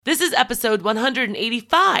This is episode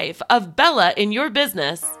 185 of Bella in Your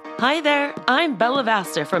Business. Hi there, I'm Bella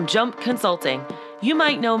Vasta from Jump Consulting. You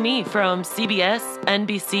might know me from CBS,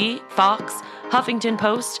 NBC, Fox, Huffington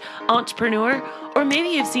Post, Entrepreneur, or maybe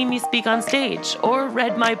you've seen me speak on stage or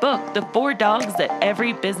read my book, The 4 Dogs That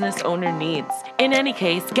Every Business Owner Needs. In any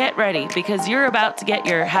case, get ready because you're about to get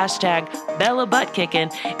your hashtag Bella butt kicking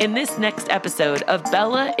in this next episode of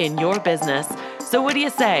Bella in Your Business. So what do you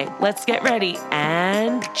say? Let's get ready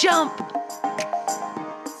and jump.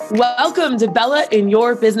 Welcome to Bella in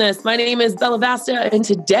Your Business. My name is Bella Vasta, and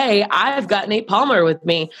today I've got Nate Palmer with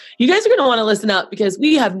me. You guys are going to want to listen up because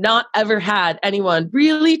we have not ever had anyone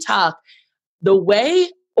really talk the way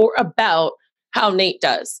or about how Nate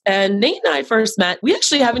does. And Nate and I first met, we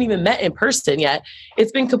actually haven't even met in person yet.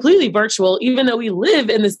 It's been completely virtual, even though we live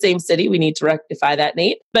in the same city. We need to rectify that,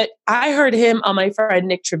 Nate. But I heard him on my friend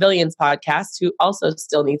Nick Trevelyan's podcast, who also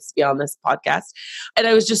still needs to be on this podcast. And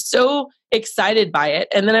I was just so excited by it.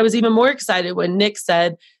 And then I was even more excited when Nick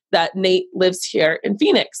said that Nate lives here in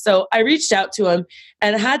Phoenix. So I reached out to him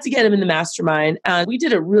and I had to get him in the mastermind. And we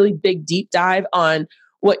did a really big deep dive on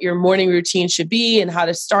what your morning routine should be and how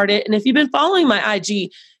to start it. And if you've been following my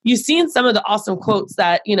IG, you've seen some of the awesome quotes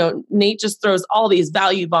that, Nate just throws all these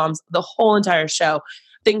value bombs the whole entire show.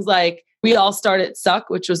 Things like, we all start at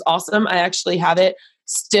suck, which was awesome. I actually have it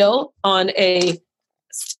still on a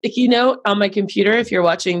sticky note on my computer if you're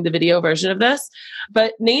watching the video version of this.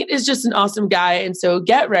 But Nate is just an awesome guy. And so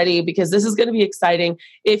get ready because this is going to be exciting.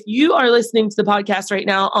 If you are listening to the podcast right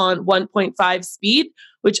now on 1.5 speed,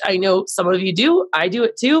 which I know some of you do, I do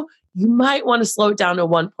it too, you might want to slow it down to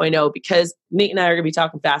 1.0 because Nate and I are going to be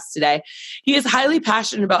talking fast today. He is highly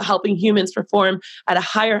passionate about helping humans perform at a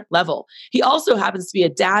higher level. He also happens to be a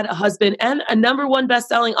dad, a husband, and a #1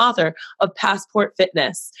 best-selling author of Passport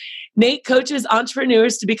Fitness. Nate coaches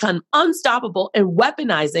entrepreneurs to become unstoppable in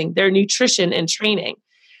weaponizing their nutrition and training.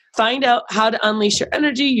 Find out how to unleash your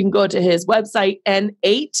energy. You can go to his website,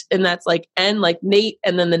 N8, and that's like N, like Nate,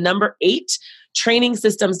 and then the number 8,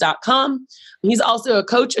 trainingsystems.com. He's also a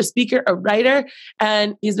coach, a speaker, a writer,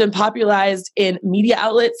 and he's been popularized in media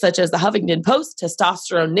outlets such as the Huffington Post,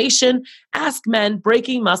 Testosterone Nation, Ask Men,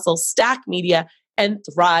 Breaking Muscle, Stack Media, and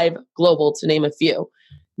Thrive Global, to name a few.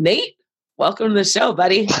 Nate, welcome to the show,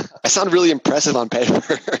 buddy. I sound really impressive on paper.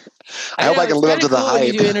 I hope I can live up to the hype.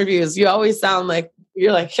 When you do interviews, you always sound like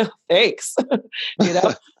you're like, oh, thanks.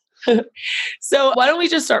 So why don't we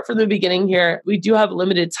just start from the beginning here? We do have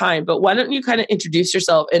limited time, but why don't you kind of introduce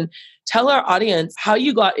yourself and tell our audience how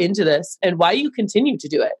you got into this and why you continue to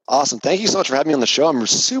do it? Awesome. Thank you so much for having me on the show. I'm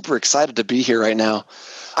super excited to be here right now.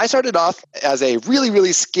 I started off as a really,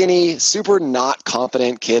 really skinny, super not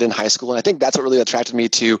confident kid in high school. And I think that's what really attracted me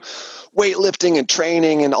to weightlifting and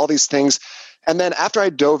training and all these things. And then after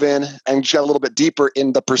I dove in and got a little bit deeper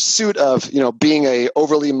in the pursuit of, being a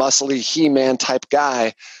overly muscly He-Man type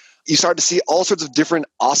guy, you start to see all sorts of different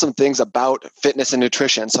awesome things about fitness and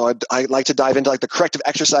nutrition. So I like to dive into like the corrective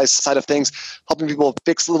exercise side of things, helping people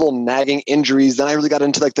fix little nagging injuries. Then I really got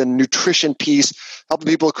into like the nutrition piece, helping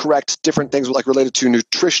people correct different things like related to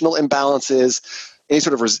nutritional imbalances, any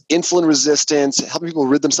sort of insulin resistance, helping people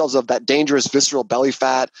rid themselves of that dangerous visceral belly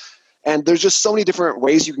fat. And there's just so many different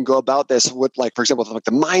ways you can go about this with, like, for example, like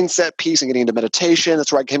the mindset piece and getting into meditation.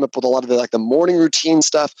 That's where I came up with a lot of the morning routine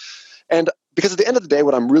stuff. And because at the end of the day,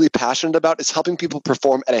 what I'm really passionate about is helping people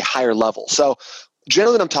perform at a higher level. So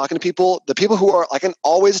generally when I'm talking to people, the people who are, I can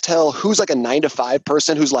always tell who's like a 9-to-5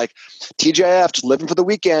 person who's like TJF, just living for the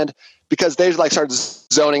weekend, because they like start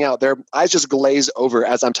zoning out. Their eyes just glaze over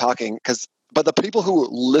as I'm talking. But the people who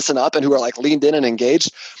listen up and who are like leaned in and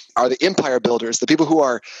engaged are the empire builders, the people who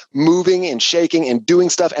are moving and shaking and doing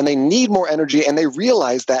stuff, and they need more energy, and they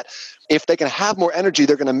realize that if they can have more energy,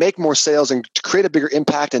 they're going to make more sales and create a bigger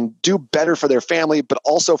impact and do better for their family, but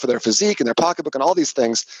also for their physique and their pocketbook and all these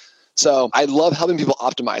things. So I love helping people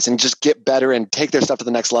optimize and just get better and take their stuff to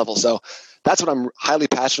the next level. So that's what I'm highly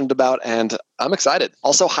passionate about, and I'm excited.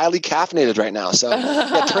 Also highly caffeinated right now. So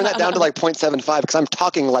yeah, turn that down to like 0.75 because I'm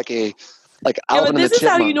talking like Alvin and the Chipmunks. This is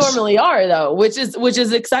how you normally are, though, which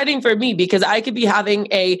is exciting for me because I could be having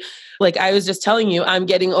like I was just telling you, I'm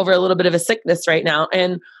getting over a little bit of a sickness right now,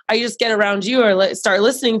 and I just get around you or start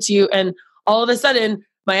listening to you, and all of a sudden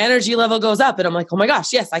my energy level goes up, and I'm like, oh my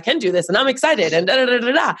gosh, yes, I can do this, and I'm excited, and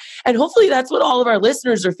da-da-da-da-da. And hopefully that's what all of our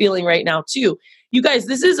listeners are feeling right now too. You guys,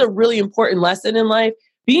 this is a really important lesson in life.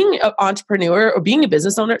 Being an entrepreneur or being a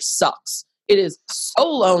business owner sucks. It is so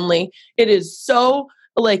lonely. It is so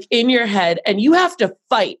like in your head, and you have to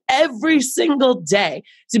fight every single day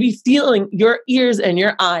to be feeling your ears and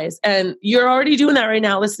your eyes. And you're already doing that right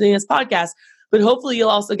now, listening to this podcast. but hopefully you'll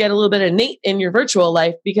also get a little bit of Nate in your virtual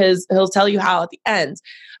life because he'll tell you how at the end.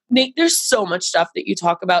 Nate, there's so much stuff that you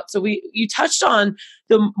talk about. So you touched on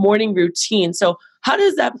the morning routine. So how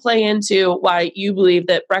does that play into why you believe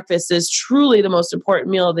that breakfast is truly the most important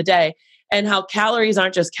meal of the day, and how calories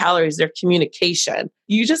aren't just calories, they're communication?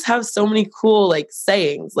 You just have so many cool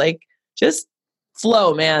sayings, just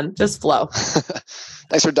flow, man, just flow.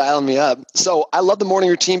 Thanks for dialing me up. So I love the morning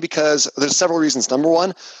routine because there's several reasons. Number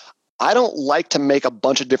one, I don't like to make a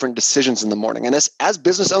bunch of different decisions in the morning. And as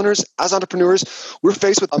business owners, as entrepreneurs, we're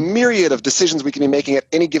faced with a myriad of decisions we can be making at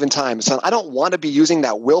any given time. So I don't want to be using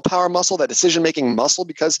that willpower muscle, that decision-making muscle,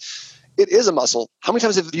 because it is a muscle. How many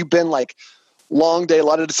times have you been long day, a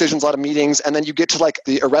lot of decisions, a lot of meetings, and then you get to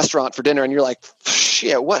a restaurant for dinner and you're like,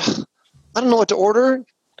 shit, what? I don't know what to order.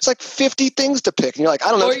 It's 50 things to pick. And you're like, I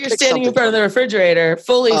don't know. Or you're standing in front of the refrigerator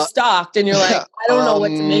fully stocked and you're like, I don't know what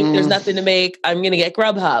to make. There's nothing to make. I'm going to get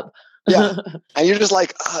Grubhub. Yeah. And you're just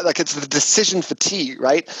it's the decision fatigue,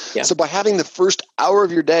 right? Yeah. So by having the first hour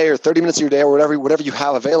of your day or 30 minutes of your day or whatever you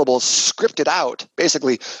have available scripted out,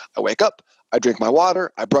 basically, I wake up, I drink my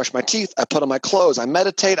water, I brush my teeth, I put on my clothes, I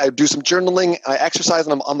meditate, I do some journaling, I exercise,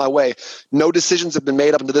 and I'm on my way. No decisions have been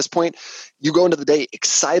made up until this point. You go into the day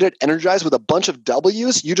excited, energized with a bunch of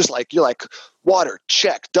W's. You're like, water,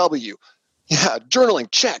 check, W. Yeah, journaling,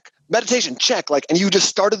 check. Meditation, check. And you just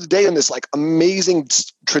started the day in this amazing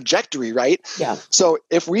trajectory, right? Yeah. So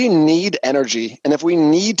if we need energy and if we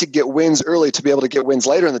need to get wins early to be able to get wins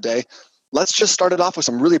later in the day, let's just start it off with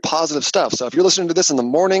some really positive stuff. So if you're listening to this in the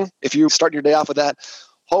morning, if you start your day off with that,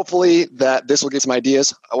 hopefully that this will get some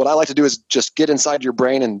ideas. What I like to do is just get inside your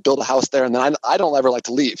brain and build a house there. And then I don't ever like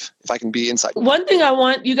to leave if I can be inside. One thing I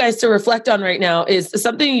want you guys to reflect on right now is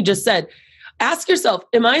something you just said. Ask yourself,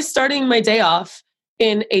 am I starting my day off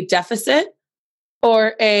in a deficit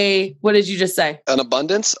or what did you just say? An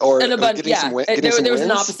abundance or an abundance? Yeah, there was an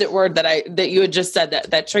opposite word that you had just said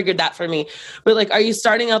that triggered that for me. But are you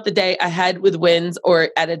starting out the day ahead with wins or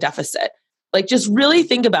at a deficit? Just really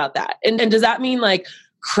think about that. And does that mean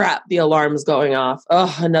crap, the alarm's going off?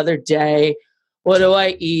 Oh, another day. What do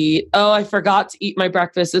I eat? Oh, I forgot to eat my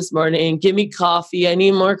breakfast this morning. Give me coffee. I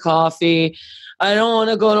need more coffee. I don't want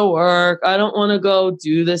to go to work. I don't want to go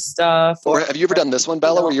do this stuff. Or have you ever done this one,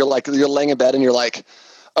 Bella, where you're laying in bed and you're like,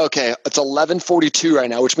 okay, it's 11:42 right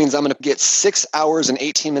now, which means I'm going to get 6 hours and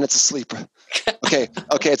 18 minutes of sleep. Okay,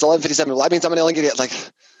 it's 11:57. Well, that means I'm only going to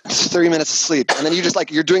get 30 minutes of sleep. And then you just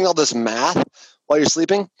you're doing all this math while you're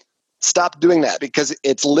sleeping. Stop doing that because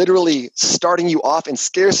it's literally starting you off in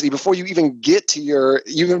scarcity before you even get to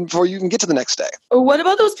the next day. Or what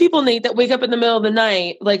about those people, Nate, that wake up in the middle of the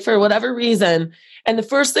night, for whatever reason, and the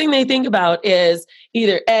first thing they think about is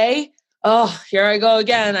either A, oh, here I go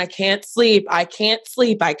again. I can't sleep,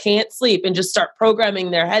 and just start programming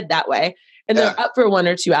their head that way. And they're up for 1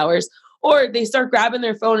 or 2 hours. Or they start grabbing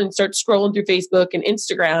their phone and start scrolling through Facebook and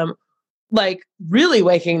Instagram, really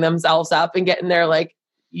waking themselves up and getting their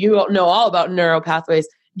you don't know all about neural pathways,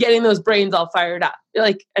 getting those brains all fired up.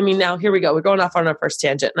 Now here we go. We're going off on our first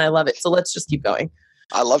tangent and I love it. So let's just keep going.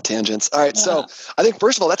 I love tangents. All right. Yeah. So I think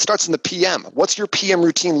first of all, that starts in the PM. What's your PM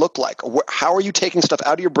routine look like? How are you taking stuff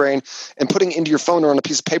out of your brain and putting it into your phone or on a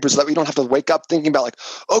piece of paper so that you don't have to wake up thinking about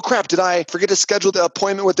oh crap, did I forget to schedule the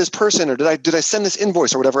appointment with this person? Or did I send this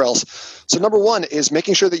invoice or whatever else? So number one is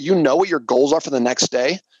making sure that you know what your goals are for the next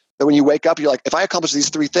day. That when you wake up, you're like, if I accomplish these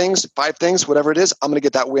 3 things, 5 things, whatever it is, I'm going to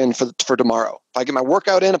get that win for tomorrow. If I get my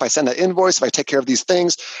workout in, if I send that invoice, if I take care of these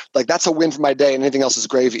things, that's a win for my day and anything else is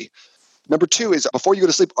gravy. Number 2 is before you go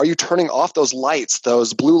to sleep, are you turning off those lights,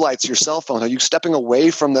 those blue lights, your cell phone? Are you stepping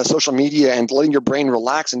away from the social media and letting your brain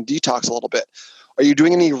relax and detox a little bit? Are you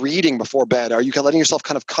doing any reading before bed? Are you letting yourself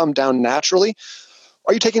kind of come down naturally?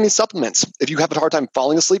 Are you taking these supplements? If you have a hard time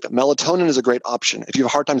falling asleep, melatonin is a great option. If you have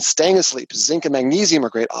a hard time staying asleep, zinc and magnesium are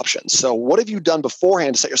great options. So what have you done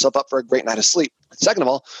beforehand to set yourself up for a great night of sleep? Second of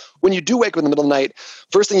all, when you do wake up in the middle of the night,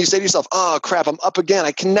 first thing you say to yourself, oh crap, I'm up again.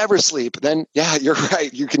 I can never sleep. Then yeah, you're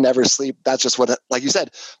right. You can never sleep. That's just like you said,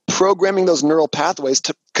 programming those neural pathways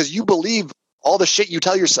because you believe all the shit you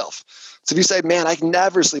tell yourself. So if you say, man, I can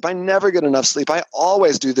never sleep. I never get enough sleep. I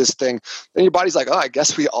always do this thing. Then your body's like, oh, I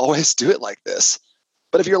guess we always do it like this.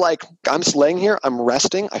 But if you're like, I'm just laying here, I'm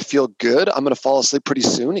resting, I feel good, I'm going to fall asleep pretty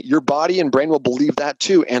soon, your body and brain will believe that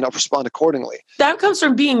too and respond accordingly. That comes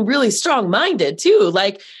from being really strong-minded too.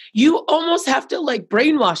 You almost have to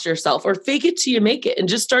brainwash yourself or fake it till you make it and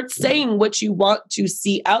just start saying what you want to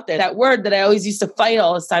see out there. That word that I always used to fight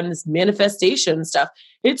all this time, this manifestation stuff.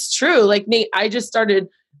 It's true. Nate, I just started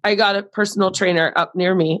I got a personal trainer up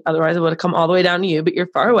near me. Otherwise, I would have come all the way down to you, but you're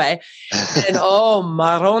far away. And oh,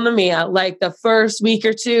 Madonna mia, like the first week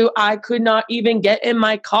or two, I could not even get in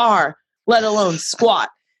my car, let alone squat.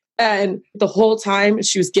 And the whole time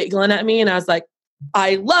she was giggling at me and I was like,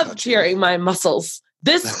 I love cheering my muscles.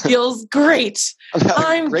 This feels great.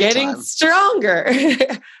 I'm getting stronger.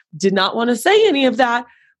 Did not want to say any of that,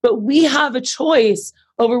 but we have a choice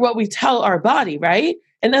over what we tell our body, right?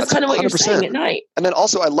 And that's kind of what 100%. You're saying at night. And then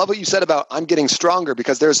also, I love what you said about I'm getting stronger,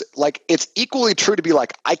 because there's like, it's equally true to be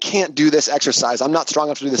like, I can't do this exercise. I'm not strong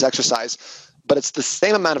enough to do this exercise. But it's the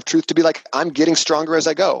same amount of truth to be like, I'm getting stronger as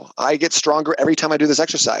I go. I get stronger every time I do this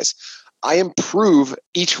exercise. I improve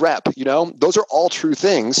each rep, those are all true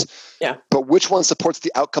things. Yeah. But which one supports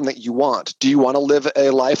the outcome that you want? Do you want to live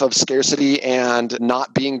a life of scarcity and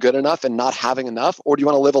not being good enough and not having enough? Or do you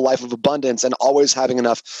want to live a life of abundance and always having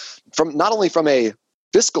enough, from not only from a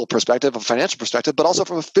fiscal perspective, a financial perspective, but also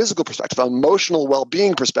from a physical perspective, an emotional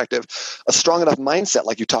well-being perspective, a strong enough mindset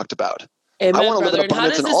like you talked about? Amen, I want to live in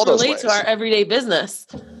abundance in all those ways. How does this relate to our everyday business?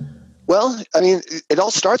 Well, I mean, it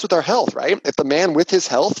all starts with our health, right? If the man with his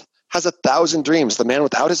health has 1,000 dreams, the man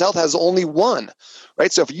without his health has only one,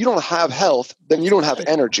 right? So if you don't have health, then you don't have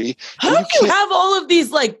energy. How do you have all of these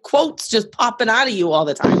like quotes just popping out of you all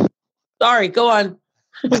the time? Sorry, go on.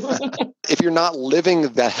 If you're not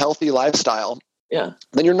living that healthy lifestyle,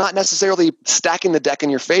 then you're not necessarily stacking the deck in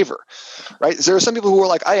your favor, right? There are some people who are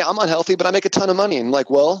like, I'm unhealthy, but I make a ton of money. And like,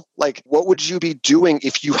 well, like, what would you be doing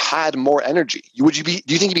if you had more energy? Do you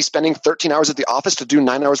think you'd be spending 13 hours at the office to do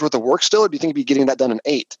 9 hours worth of work still? Or do you think you'd be getting that done in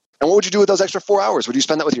 8? And what would you do with those extra 4 hours? Would you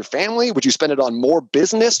spend that with your family? Would you spend it on more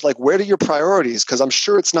business? Like, where are your priorities? Because I'm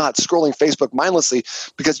sure it's not scrolling Facebook mindlessly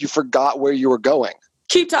because you forgot where you were going.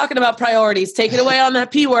 Keep talking about priorities. Take it away on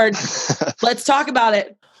that P word. Let's talk about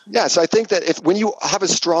it. Yeah, so I think that when you have a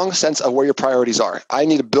strong sense of where your priorities are, I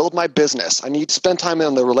need to build my business, I need to spend time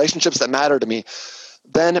on the relationships that matter to me,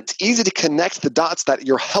 then it's easy to connect the dots that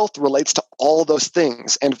your health relates to all those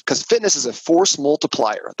things. And because fitness is a force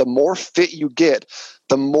multiplier, the more fit you get,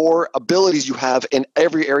 the more abilities you have in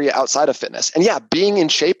every area outside of fitness. And yeah, being in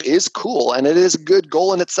shape is cool and it is a good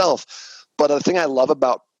goal in itself. But the thing I love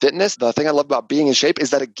about fitness, the thing I love about being in shape is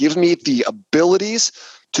that it gives me the abilities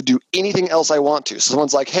to do anything else I want to. So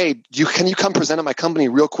someone's like, hey, can you come present at my company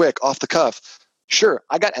real quick off the cuff? Sure,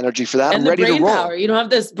 I got energy for that. And I'm ready to roll. Power. You don't have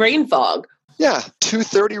this brain fog. Yeah,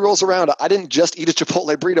 2:30 rolls around. I didn't just eat a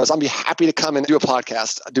Chipotle burritos. I'd be happy to come and do a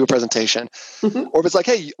podcast, do a presentation. Or if it's like,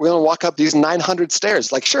 hey, we're going to walk up these 900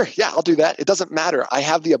 stairs. Like, sure, yeah, I'll do that. It doesn't matter. I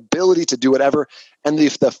have the ability to do whatever. And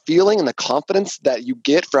the feeling and the confidence that you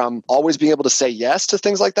get from always being able to say yes to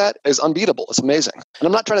things like that is unbeatable. It's amazing. And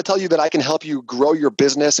I'm not trying to tell you that I can help you grow your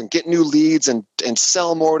business and get new leads and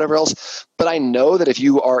sell more, whatever else. But I know that if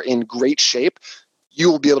you are in great shape, you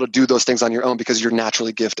will be able to do those things on your own because you're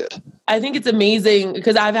naturally gifted. I think it's amazing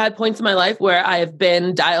because I've had points in my life where I have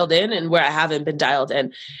been dialed in and where I haven't been dialed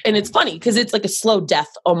in. And it's funny because it's like a slow death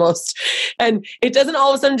almost. And it doesn't all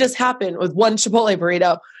of a sudden just happen with one Chipotle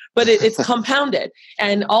burrito, but it's compounded.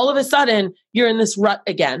 And all of a sudden you're in this rut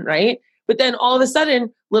again, right? But then all of a sudden,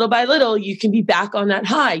 little by little, you can be back on that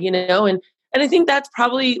high, And I think that's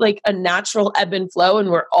probably like a natural ebb and flow.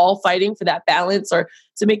 And we're all fighting for that balance or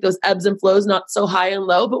to make those ebbs and flows not so high and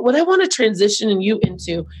low. But what I want to transition you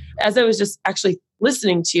into, as I was just actually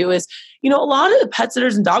listening to you, is, a lot of the pet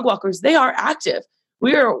sitters and dog walkers, they are active.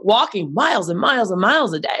 We are walking miles and miles and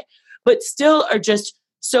miles a day, but still are just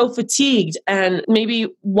so fatigued and maybe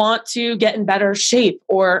want to get in better shape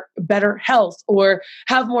or better health or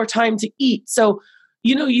have more time to eat. So,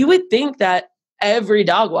 you would think that every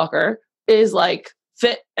dog walker is like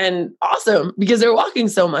fit and awesome because they're walking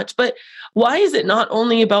so much. But why is it not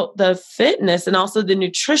only about the fitness and also the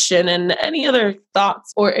nutrition and any other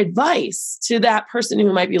thoughts or advice to that person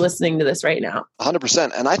who might be listening to this right now?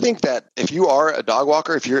 100%. And I think that if you are a dog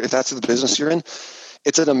walker, if that's the business you're in,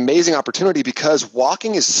 it's an amazing opportunity because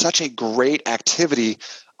walking is such a great activity.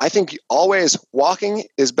 I think always walking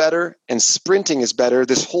is better and sprinting is better.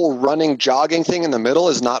 This whole running, jogging thing in the middle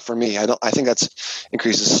is not for me. I think that's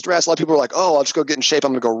increases stress. A lot of people are like, oh, I'll just go get in shape.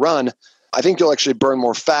 I'm going to go run. I think you'll actually burn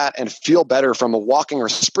more fat and feel better from a walking or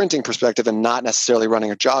sprinting perspective and not necessarily running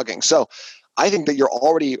or jogging. So I think that you're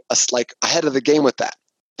already like ahead of the game with that.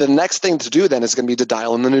 The next thing to do then is going to be to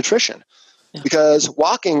dial in the nutrition. Yeah. Because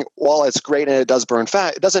walking, while it's great and it does burn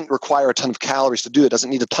fat, it doesn't require a ton of calories to do it. It doesn't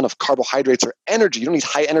need a ton of carbohydrates or energy. You don't need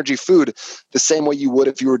high energy food the same way you would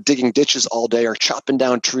if you were digging ditches all day or chopping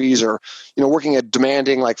down trees or working a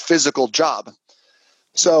demanding like physical job.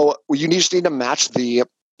 So you just need to match the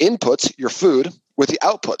inputs, your food, with the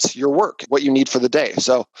outputs, your work, what you need for the day.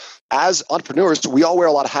 So as entrepreneurs, we all wear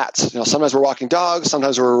a lot of hats. Sometimes we're walking dogs,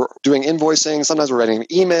 sometimes we're doing invoicing, sometimes we're writing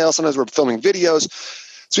emails, sometimes we're filming videos.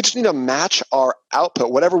 So we just need to match our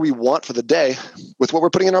output, whatever we want for the day, with what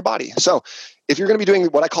we're putting in our body. So if you're going to be doing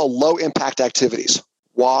what I call low impact activities,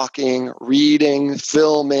 walking, reading,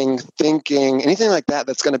 filming, thinking, anything like that,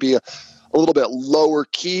 that's going to be a little bit lower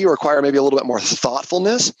key or require maybe a little bit more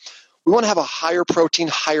thoughtfulness, we want to have a higher protein,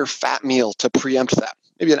 higher fat meal to preempt that,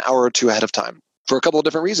 maybe an hour or two ahead of time, for a couple of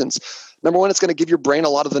different reasons. Number one, it's going to give your brain a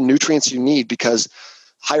lot of the nutrients you need, because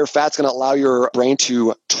higher fat's going to allow your brain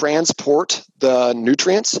to transport the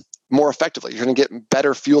nutrients more effectively. You're going to get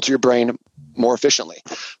better fuel to your brain more efficiently.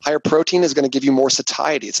 Higher protein is going to give you more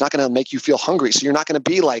satiety. It's not going to make you feel hungry. So you're not going to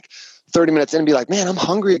be like 30 minutes in and be like, man, I'm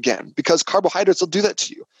hungry again, because carbohydrates will do that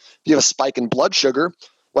to you. If you have a spike in blood sugar,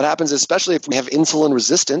 what happens, especially if we have insulin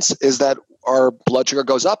resistance, is that our blood sugar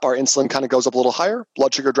goes up, our insulin kind of goes up a little higher,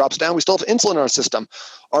 blood sugar drops down, we still have insulin in our system.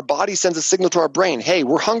 Our body sends a signal to our brain, hey,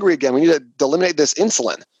 we're hungry again, we need to eliminate this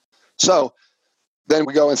insulin. So then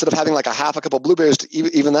we go, instead of having like a half a cup of blueberries to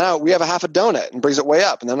even that out, we have a half a donut and brings it way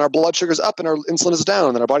up. And then our blood sugar's up and our insulin is down,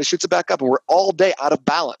 and then our body shoots it back up, and we're all day out of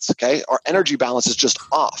balance, okay? Our energy balance is just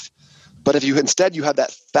off. But if you instead you have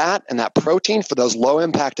that fat and that protein for those low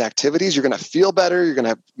impact activities, you're going to feel better, you're going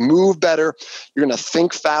to move better, you're going to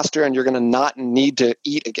think faster, and you're going to not need to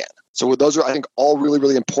eat again. So those are, I think, all really,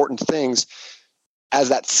 really important things as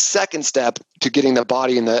that second step to getting the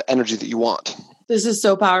body and the energy that you want. This is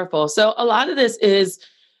so powerful. So a lot of this is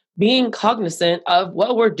being cognizant of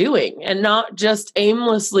what we're doing and not just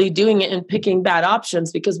aimlessly doing it and picking bad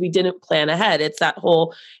options because we didn't plan ahead. It's that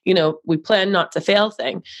whole, we plan not to fail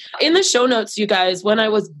thing. In the show notes, you guys, when I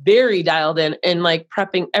was very dialed in and like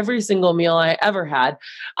prepping every single meal I ever had,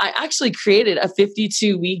 I actually created a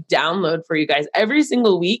 52-week download for you guys. Every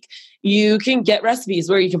single week, you can get recipes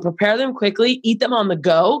where you can prepare them quickly, eat them on the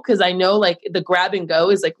go. Cause I know like the grab and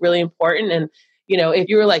go is like really important. And if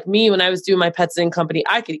you were like me, when I was doing my pet sitting company,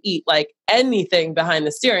 I could eat like anything behind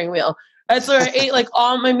the steering wheel. That's where I ate like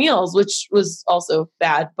all my meals, which was also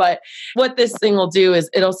bad. But what this thing will do is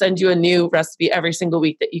it'll send you a new recipe every single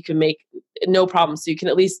week that you can make no problem. So you can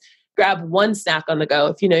at least grab one snack on the go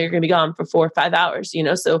if you're going to be gone for 4 or 5 hours,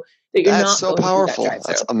 so that you're That's so powerful.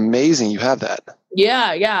 That's amazing. You have that.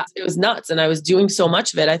 Yeah. It was nuts. And I was doing so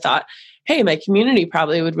much of it. I thought, hey, my community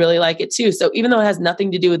probably would really like it too. So even though it has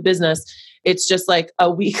nothing to do with business, it's just like a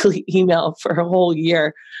weekly email for a whole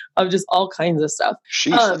year of just all kinds of stuff.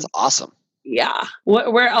 Sheesh, that's awesome. Yeah.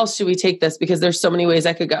 Where else should we take this? Because there's so many ways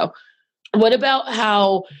I could go. What about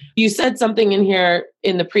how you said something in here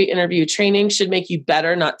in the pre-interview, training should make you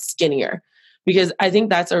better, not skinnier? Because I think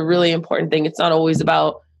that's a really important thing. It's not always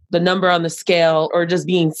about the number on the scale or just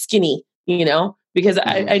being skinny, because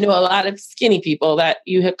I know a lot of skinny people that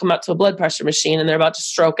you have come up to a blood pressure machine and they're about to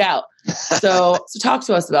stroke out. So talk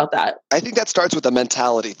to us about that. I think that starts with a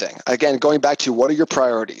mentality thing. Again, going back to what are your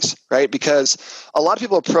priorities, right? Because a lot of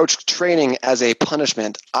people approach training as a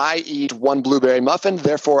punishment. I eat one blueberry muffin,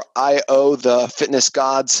 therefore I owe the fitness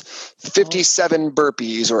gods 57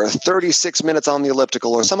 burpees or 36 minutes on the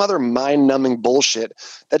elliptical or some other mind-numbing bullshit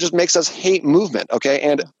that just makes us hate movement, okay?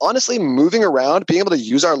 And honestly, moving around, being able to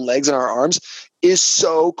use our legs and our arms is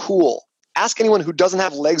so cool. Ask anyone who doesn't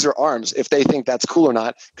have legs or arms if they think that's cool or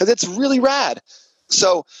not, because it's really rad.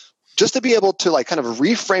 So just to be able to like kind of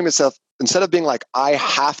reframe itself, instead of being like, I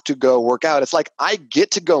have to go work out, it's like, I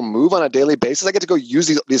get to go move on a daily basis. I get to go use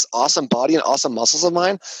these awesome body and awesome muscles of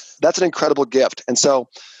mine. That's an incredible gift. And so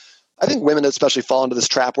I think women especially fall into this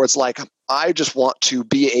trap where it's like, I just want to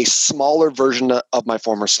be a smaller version of my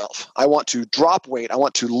former self. I want to drop weight. I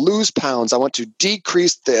want to lose pounds. I want to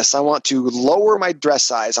decrease this. I want to lower my dress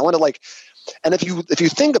size. I want to and if you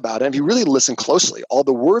think about it, if you really listen closely, all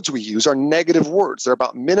the words we use are negative words. They're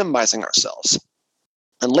about minimizing ourselves.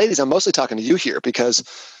 And ladies, I'm mostly talking to you here because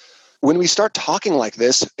when we start talking like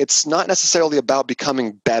this, it's not necessarily about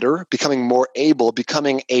becoming better, becoming more able,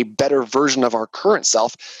 becoming a better version of our current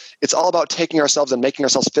self. It's all about taking ourselves and making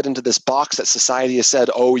ourselves fit into this box that society has said,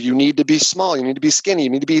 oh, you need to be small, you need to be skinny, you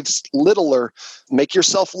need to be littler, make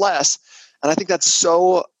yourself less. And I think that's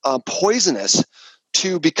so poisonous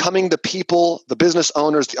to becoming the people, the business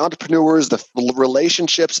owners, the entrepreneurs, the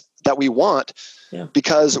relationships that we want,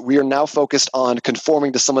 because we are now focused on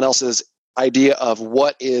conforming to someone else's idea of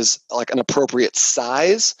what is like an appropriate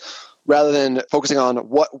size rather than focusing on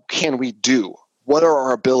what can we do? What are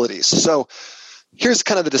our abilities? So here's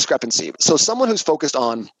kind of the discrepancy. So someone who's focused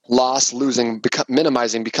on loss, losing,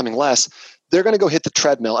 minimizing, becoming less, they're going to go hit the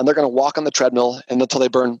treadmill and they're going to walk on the treadmill until they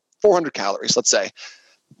burn 400 calories, let's say.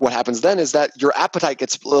 what happens then is that your appetite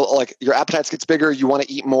gets bigger. You want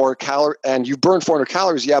to eat more calories, and you burn 400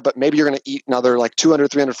 calories. Yeah, but maybe you're going to eat another like 200,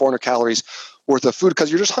 300, 400 calories worth of food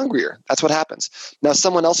because you're just hungrier. That's what happens. Now,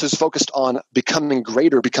 someone else who's focused on becoming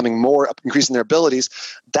greater, becoming more, increasing their abilities,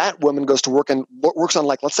 that woman goes to work and works on,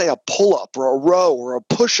 like, let's say a pull-up or a row or a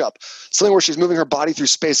push-up, something where she's moving her body through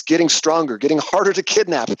space, getting stronger, getting harder to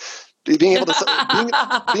kidnap, being able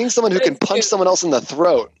to being someone who can punch someone else in the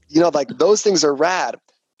throat. Like those things are rad.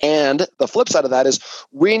 And the flip side of that is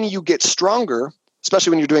when you get stronger,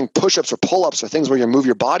 especially when you're doing push-ups or pull-ups or things where you move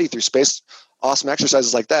your body through space, awesome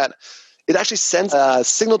exercises like that, it actually sends a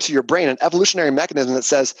signal to your brain, an evolutionary mechanism that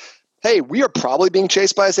says, hey, we are probably being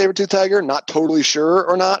chased by a saber-toothed tiger, not totally sure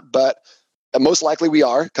or not, but most likely we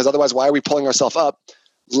are, because otherwise why are we pulling ourselves up?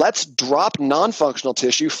 Let's drop non-functional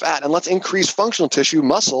tissue, fat, and let's increase functional tissue,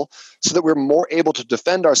 muscle, so that we're more able to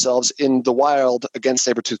defend ourselves in the wild against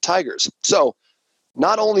saber-toothed tigers. So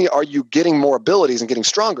not only are you getting more abilities and getting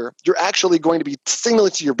stronger, you're actually going to be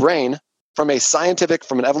signaling to your brain from an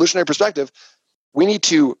evolutionary perspective, we need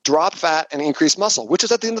to drop fat and increase muscle, which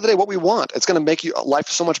is at the end of the day what we want. It's going to make life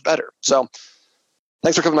so much better. So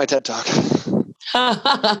thanks for coming to my TED Talk.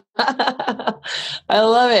 I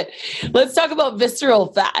love it. Let's talk about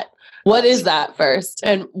visceral fat. What is that first?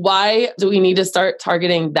 And why do we need to start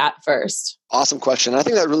targeting that first? Awesome question. I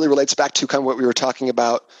think that really relates back to kind of what we were talking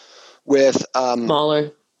about with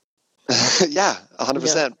smaller. Yeah,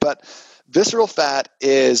 100%. Yeah. But visceral fat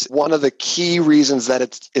is one of the key reasons that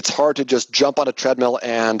it's hard to just jump on a treadmill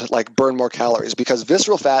and like burn more calories, because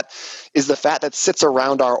visceral fat is the fat that sits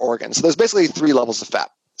around our organs. So there's basically 3 levels of fat.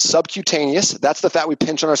 Subcutaneous, that's the fat we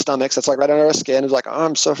pinch on our stomachs. That's like right under our skin. It's like, oh,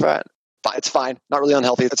 I'm so fat. It's fine. Not really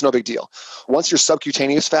unhealthy. It's no big deal. Once your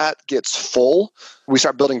subcutaneous fat gets full, we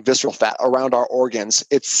start building visceral fat around our organs.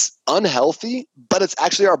 It's unhealthy, but it's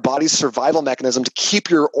actually our body's survival mechanism to keep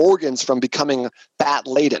your organs from becoming fat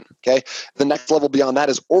laden. Okay. The next level beyond that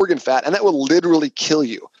is organ fat, and that will literally kill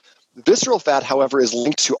you. Visceral fat, however, is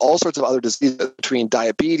linked to all sorts of other diseases, between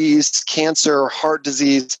diabetes, cancer, heart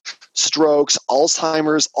disease, strokes,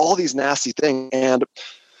 Alzheimer's, all these nasty things. And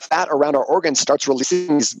fat around our organs starts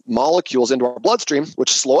releasing these molecules into our bloodstream,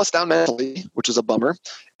 which slow us down mentally, which is a bummer.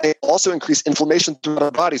 And they also increase inflammation throughout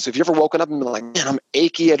our body. So if you've ever woken up and been like, man, I'm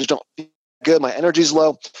achy, I just don't feel good, my energy's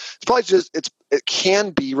low, it's probably just, it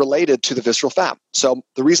can be related to the visceral fat. So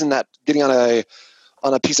the reason that getting on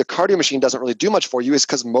a piece of cardio machine doesn't really do much for you is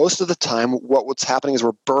because most of the time what's happening is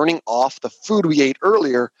we're burning off the food we ate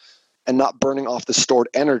earlier and not burning off the stored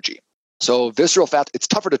energy. So visceral fat, it's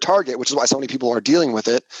tougher to target, which is why so many people are dealing with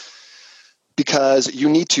it, because you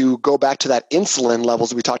need to go back to that insulin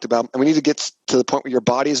levels we talked about, and we need to get to the point where your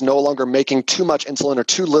body is no longer making too much insulin or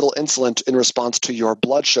too little insulin in response to your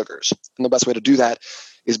blood sugars. And the best way to do that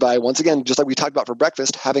is by, once again, just like we talked about for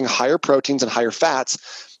breakfast, having higher proteins and higher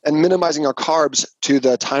fats and minimizing our carbs to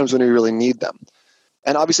the times when we really need them.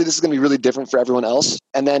 And obviously, this is going to be really different for everyone else.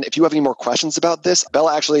 And then if you have any more questions about this,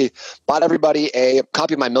 Bella actually bought everybody a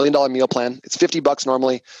copy of my $1 Million Meal Plan. It's $50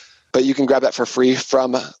 normally, but you can grab that for free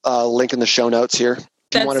from a link in the show notes here.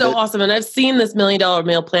 That's so awesome. And I've seen this $1 Million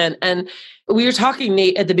Meal Plan. And we were talking,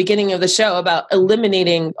 Nate, at the beginning of the show about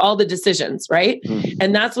eliminating all the decisions, right? Mm-hmm.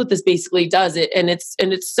 And that's what this basically does. And it's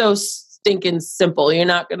so stinking simple. You're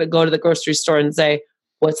not going to go to the grocery store and say,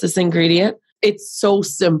 what's this ingredient? It's so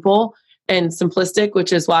simple and simplistic,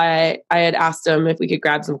 which is why I had asked him if we could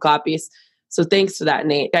grab some copies. So thanks for that,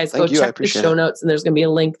 Nate. Guys, go check the show notes and there's going to be a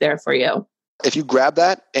link there for you. If you grab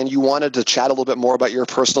that and you wanted to chat a little bit more about your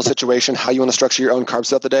personal situation, how you want to structure your own carbs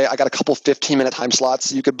throughout the day, I got a couple 15-minute time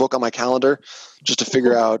slots you could book on my calendar just to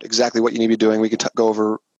figure out exactly what you need to be doing. We could go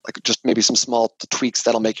over like just maybe some small tweaks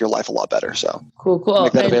that'll make your life a lot better. So cool.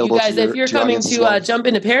 And you guys, if you're coming to Jump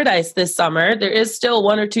into Paradise this summer, there is still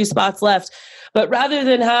 1 or 2 spots left. But rather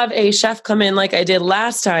than have a chef come in like I did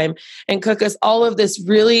last time and cook us all of this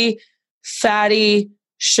really fatty,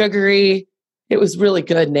 sugary, it was really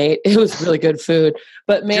good, Nate. It was really good food.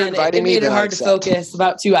 But man, it made it hard to focus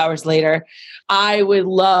about 2 hours later. I would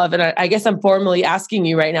love, and I guess I'm formally asking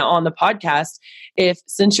you right now on the podcast, if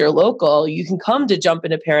since you're local, you can come to Jump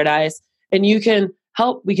into Paradise and you can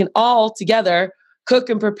help, we can all together cook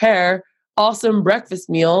and prepare awesome breakfast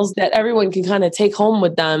meals that everyone can kind of take home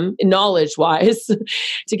with them knowledge-wise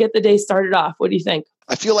to get the day started off. What do you think?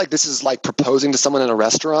 I feel like this is like proposing to someone in a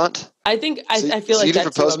restaurant. I think I feel like you did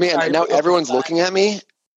propose me, and now everyone's looking at me.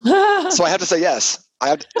 So I have to say yes. I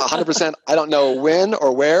have 100%. I don't know when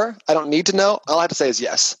or where. I don't need to know. All I have to say is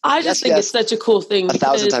yes. I just think it's such a cool thing.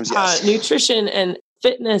 1,000 times yes. Nutrition and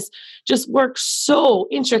fitness just works so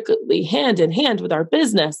intricately hand in hand with our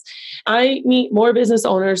business. I meet more business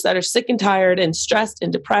owners that are sick and tired and stressed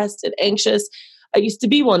and depressed and anxious. I used to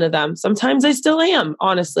be one of them. Sometimes I still am,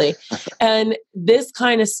 honestly. And this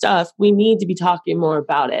kind of stuff, we need to be talking more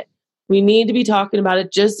about it. We need to be talking about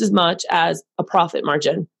it just as much as a profit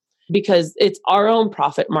margin, because it's our own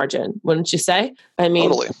profit margin, wouldn't you say? I mean,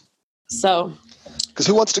 totally. So, because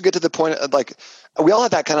who wants to get to the point of, like, we all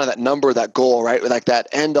have that kind of that number, that goal, right? Like that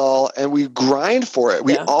end all, and we grind for it.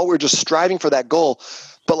 We're just striving for that goal.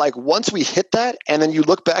 But like once we hit that, and then you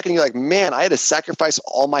look back and you're like, man, I had to sacrifice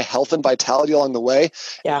all my health and vitality along the way.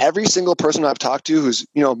 Yeah. Every single person I've talked to who's,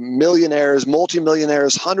 millionaires,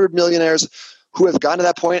 multimillionaires, 100 millionaires who have gotten to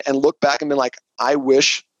that point and looked back and been like, I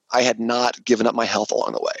wish I had not given up my health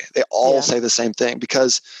along the way. They all say the same thing,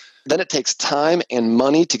 because then it takes time and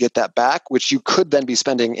money to get that back, which you could then be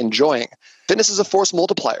spending enjoying. Fitness is a force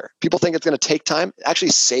multiplier. People think it's going to take time. It actually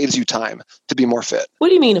saves you time to be more fit. What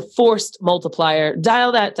do you mean a forced multiplier?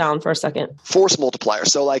 Dial that down for a second. Force multiplier.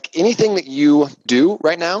 So like anything that you do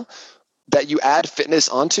right now that you add fitness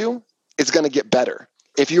onto, it's going to get better.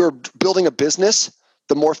 If you're building a business,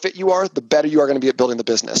 the more fit you are, the better you are going to be at building the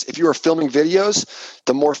business. If you are filming videos,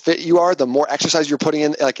 the more fit you are, the more exercise you're putting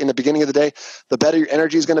in, like in the beginning of the day, the better your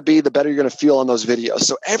energy is going to be, the better you're going to feel on those videos.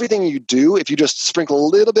 So everything you do, if you just sprinkle a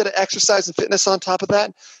little bit of exercise and fitness on top of that,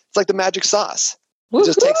 it's like the magic sauce. It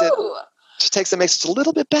just takes it, makes it a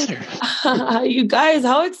little bit better. You guys,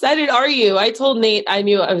 how excited are you? I told Nate I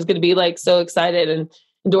knew I was going to be like so excited and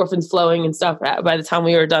endorphins flowing and stuff by the time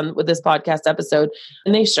we were done with this podcast episode.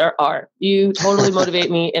 And they sure are. You totally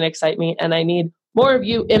motivate me and excite me. And I need more of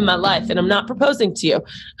you in my life. And I'm not proposing to you.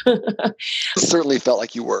 It certainly felt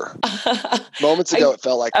like you were. Moments ago, it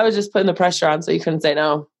felt like I was just putting the pressure on so you couldn't say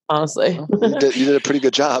no, honestly. You did a pretty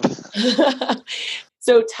good job.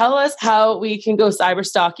 So tell us how we can go cyber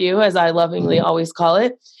stalk you, as I lovingly always call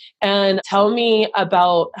it. And tell me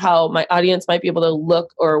about how my audience might be able to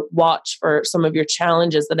look or watch for some of your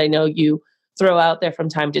challenges that I know you throw out there from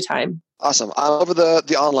time to time. Awesome. I'm over the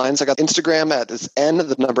onlines. I got Instagram at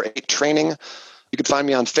N8 training. You can find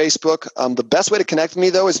me on Facebook. The best way to connect with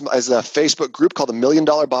me, though, is a Facebook group called the $1 Million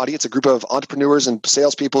Body. It's a group of entrepreneurs and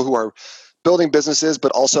salespeople who are building businesses,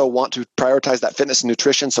 but also want to prioritize that fitness and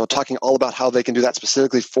nutrition. So talking all about how they can do that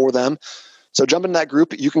specifically for them. So jump into that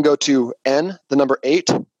group. You can go to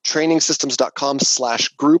N8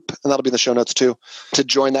 trainingsystems.com/group, and that'll be in the show notes too, to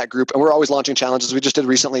join that group. And we're always launching challenges. We just did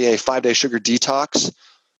recently a 5-day sugar detox,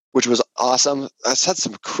 which was awesome. I had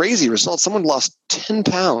some crazy results. Someone lost 10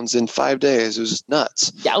 pounds in 5 days. It was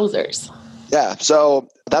nuts. Yowzers. Yeah. So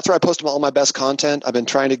that's where I post all my best content. I've been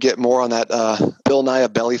trying to get more on that Bill Nye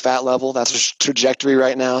belly fat level. That's a trajectory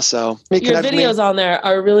right now. So your videos on there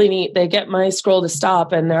are really neat. They get my scroll to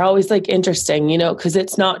stop, and they're always like interesting, because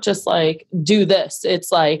it's not just like do this.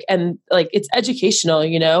 It's like, and like it's educational,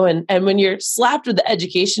 and when you're slapped with the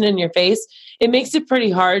education in your face, it makes it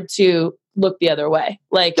pretty hard to look the other way.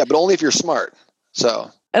 Like, yeah, but only if you're smart.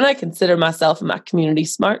 So. And I consider myself and my community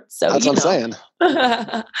smart. So that's what I'm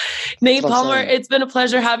saying. Nate Palmer, it's been a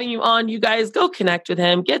pleasure having you on. You guys go connect with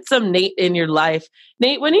him. Get some Nate in your life.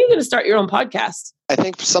 Nate, when are you going to start your own podcast? I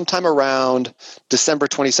think sometime around December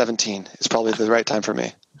 2017 is probably the right time for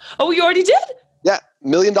me. Oh, you already did? Yeah. $1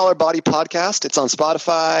 Million Body Podcast. It's on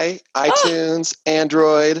Spotify, iTunes,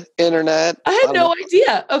 Android, internet. I had no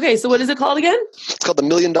idea. Okay. So what is it called again? It's called the $1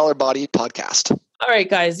 Million Body Podcast. All right,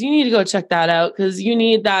 guys, you need to go check that out, because you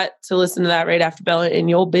need that to listen to that right after Bella in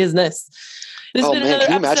your business. Can you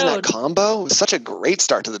imagine that combo? It was such a great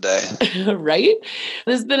start to the day. Right?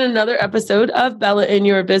 This has been another episode of Bella in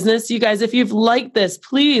Your Business. You guys, if you've liked this,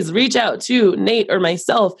 please reach out to Nate or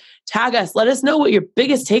myself. Tag us. Let us know what your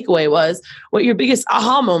biggest takeaway was, what your biggest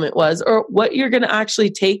aha moment was, or what you're going to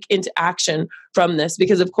actually take into action from this.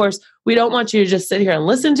 Because, of course, we don't want you to just sit here and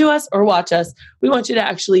listen to us or watch us. We want you to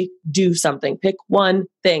actually do something. Pick one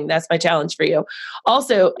thing. That's my challenge for you.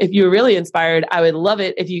 Also, if you're really inspired, I would love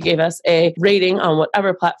it if you gave us a rating on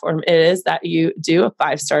whatever platform it is that you do, a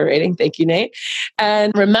 5-star rating. Thank you, Nate.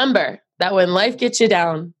 And remember that when life gets you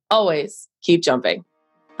down, always keep jumping.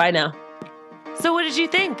 Bye now. So what did you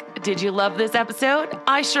think? Did you love this episode?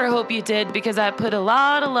 I sure hope you did, because I put a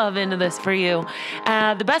lot of love into this for you.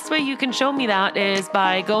 The best way you can show me that is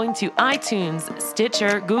by going to iTunes,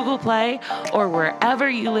 Stitcher, Google Play, or wherever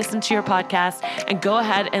you listen to your podcast, and go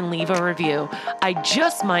ahead and leave a review. I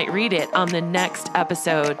just might read it on the next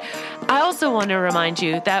episode. I also want to remind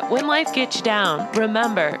you that when life gets you down,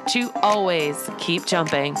 remember to always keep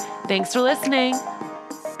jumping. Thanks for listening.